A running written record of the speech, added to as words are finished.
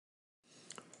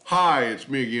Hi, it's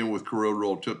me again with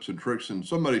Corel tips and tricks, and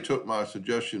somebody took my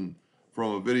suggestion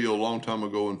from a video a long time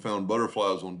ago and found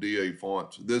butterflies on DA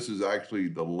fonts. This is actually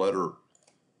the letter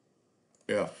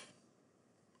F,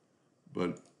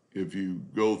 but if you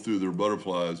go through their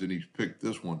butterflies, and he's picked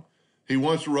this one. He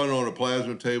wants to run it on a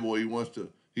plasma table.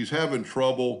 He's having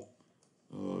trouble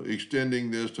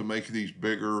extending this to make these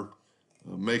bigger,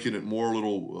 making it more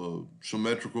little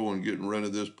symmetrical and getting rid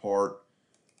of this part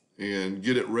and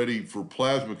get it ready for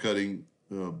plasma cutting,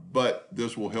 but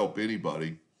this will help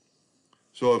anybody.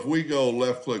 So if we go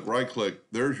left click, right click,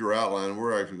 there's your outline.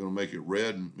 We're actually going to make it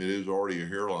red, and it is already a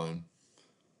hairline.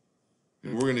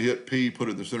 And we're going to hit P, put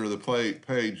it in the center of the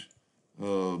page.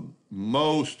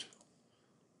 Most,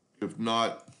 if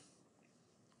not,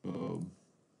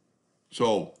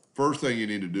 so first thing you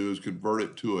need to do is convert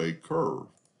it to a curve.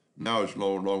 Now it's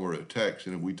no longer a text,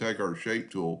 and if we take our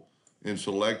shape tool and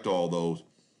select all those,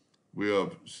 we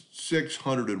have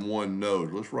 601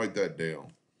 nodes. Let's write that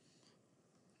down.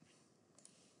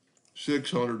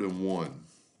 601,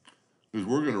 because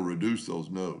we're going to reduce those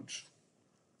nodes.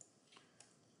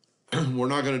 We're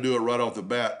not going to do it right off the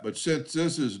bat, but since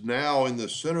this is now in the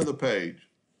center of the page,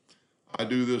 I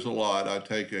do this a lot. I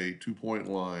take a 2-point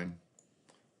line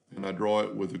and I draw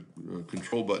it with a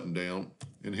control button down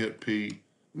and hit P.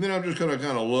 And then I'm just going to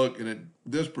kind of look, and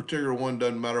this particular one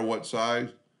doesn't matter what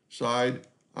side,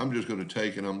 I'm just going to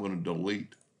take and I'm going to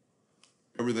delete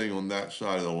everything on that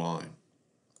side of the line.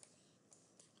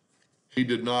 He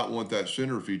did not want that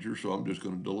center feature, so I'm just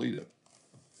going to delete it.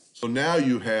 So now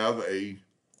you have a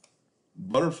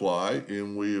butterfly,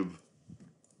 and we've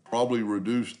probably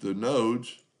reduced the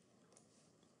nodes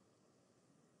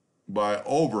by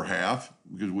over half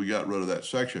because we got rid of that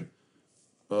section.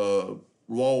 Well,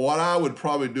 what I would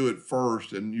probably do at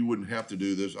first, and you wouldn't have to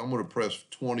do this, I'm going to press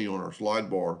 20 on our slide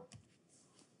bar.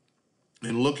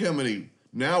 And look how many,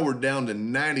 now we're down to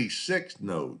 96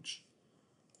 nodes.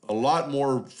 A lot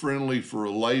more friendly for a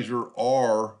laser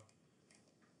or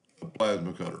a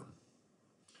plasma cutter.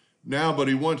 Now, but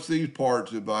he wants these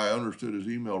parts, if I understood his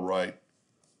email right,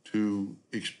 to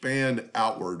expand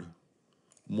outward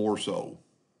more so.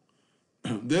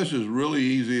 This is really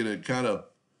easy, and it kind of,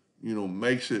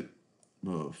 makes it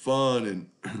fun,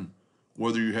 and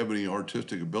whether you have any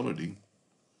artistic ability.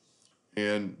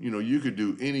 And, you could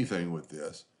do anything with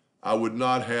this. I would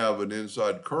not have an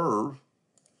inside curve.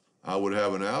 I would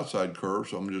have an outside curve,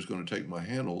 so I'm just going to take my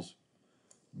handles.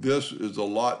 This is a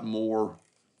lot more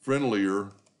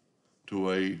friendlier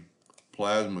to a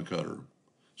plasma cutter.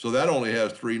 So that only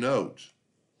has 3 nodes.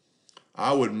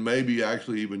 I would maybe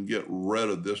actually even get rid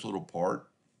of this little part,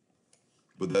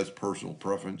 but that's personal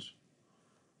preference.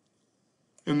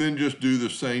 And then just do the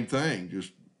same thing.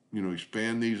 Just,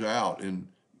 expand these out. And,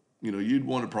 you'd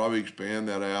want to probably expand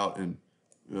that out. And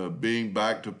being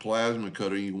back to plasma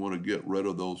cutting, you want to get rid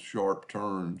of those sharp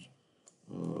turns.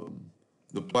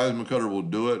 The plasma cutter will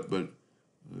do it, but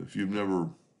if you've never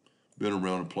been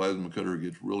around a plasma cutter, it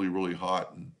gets really, really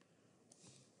hot. And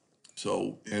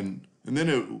so, and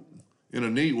then in a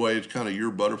neat way, it's kind of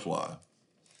your butterfly.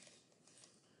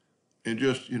 And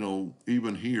just,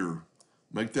 even here,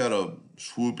 make that a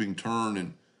swooping turn,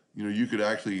 and, you could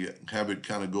actually have it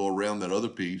kind of go around that other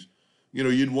piece.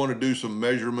 You'd want to do some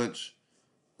measurements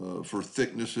for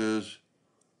thicknesses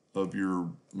of your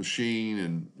machine,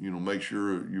 and, make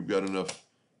sure you've got enough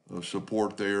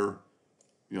support there.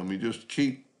 Just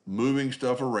keep moving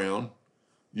stuff around.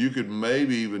 You could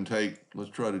maybe even let's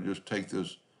try to just take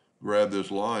this, grab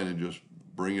this line and just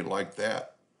bring it like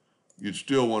that. You'd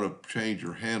still want to change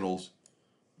your handles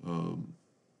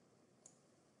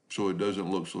so it doesn't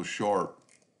look so sharp.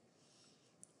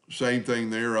 Same thing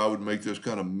there. I would make this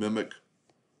kind of mimic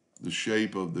the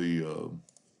shape of the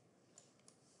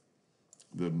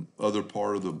other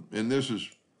part of and this is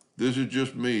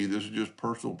just me. This is just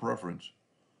personal preference.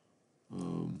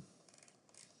 And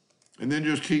then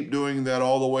just keep doing that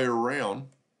all the way around.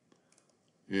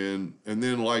 And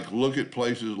then look at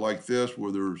places like this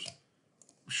where there's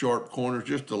sharp corners,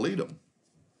 just delete them.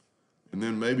 And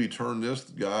then maybe turn this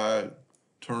the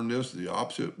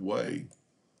opposite way.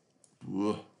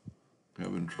 Ugh,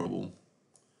 having trouble.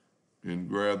 And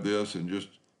grab this and just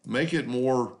make it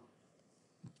more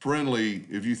friendly.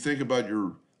 If you think about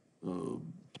your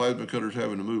plasma cutters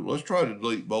having to move, let's try to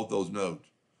delete both those nodes.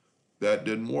 That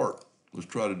didn't work. Let's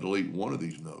try to delete one of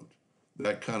these nodes.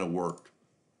 That kind of worked.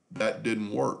 That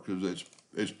didn't work because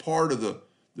it's part of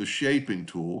the shaping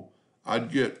tool.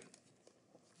 I'd get,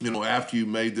 after you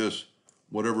made this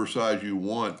whatever size you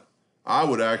want, I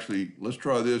would actually, let's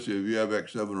try this. If you have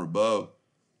X7 or above,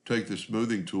 take the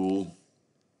smoothing tool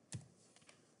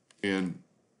and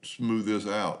smooth this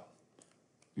out.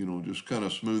 you know, just kind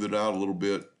of smooth it out a little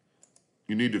bit.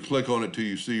 You need to click on it till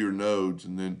you see your nodes,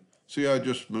 and then see how I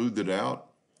just smoothed it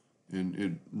out, and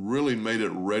it really made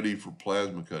it ready for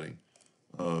plasma cutting.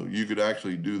 You could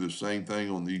actually do the same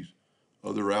thing on these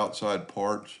other outside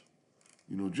parts,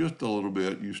 you know, just a little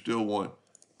bit. You still want,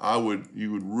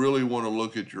 you would really want to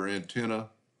look at your antenna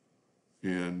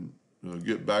and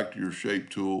get back to your shape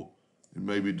tool and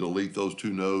maybe delete those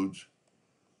two nodes.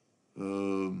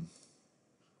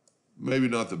 Maybe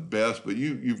not the best, but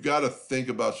you've got to think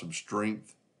about some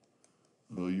strength.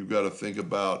 You've got to think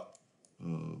about,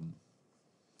 you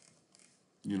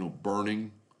know,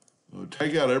 burning.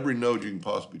 Take out every node you can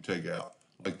possibly take out.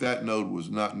 Like that node was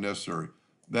not necessary.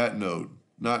 That node,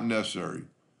 not necessary.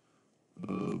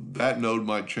 That node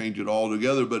might change it all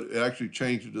together, but it actually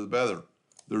changed it to the better.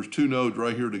 There's two nodes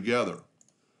right here together.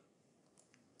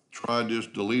 Try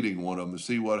just deleting one of them to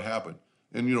see what happened.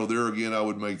 And, you know, there again, I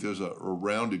would make this a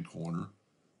rounded corner.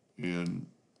 And,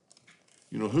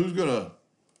 you know, who's gonna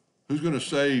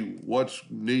say what's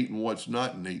neat and what's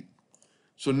not neat?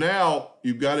 So now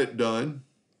you've got it done.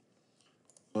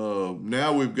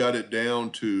 Now we've got it down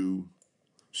to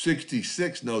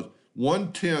 66 nodes.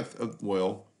 1/10 of,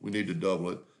 well, we need to double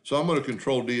it. So I'm going to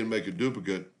Control D and make a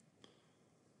duplicate.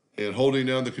 And holding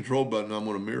down the control button, I'm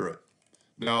going to mirror it.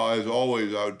 Now, as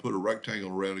always, I would put a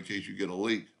rectangle around in case you get a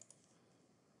leak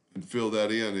and fill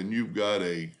that in. And you've got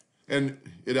and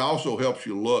it also helps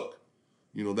you look.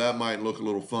 You know, that might look a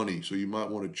little funny, so you might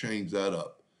want to change that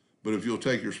up. But if you'll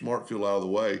take your Smart Fill out of the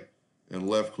way and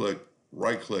left click,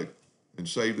 right click, and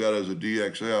save that as a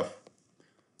DXF,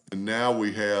 and now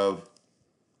we have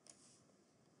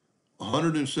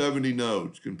 170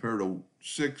 nodes compared to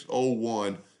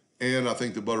 601, and I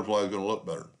think the butterfly is going to look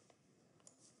better.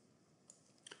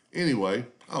 Anyway,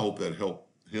 I hope that helped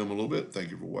him a little bit. Thank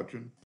you for watching.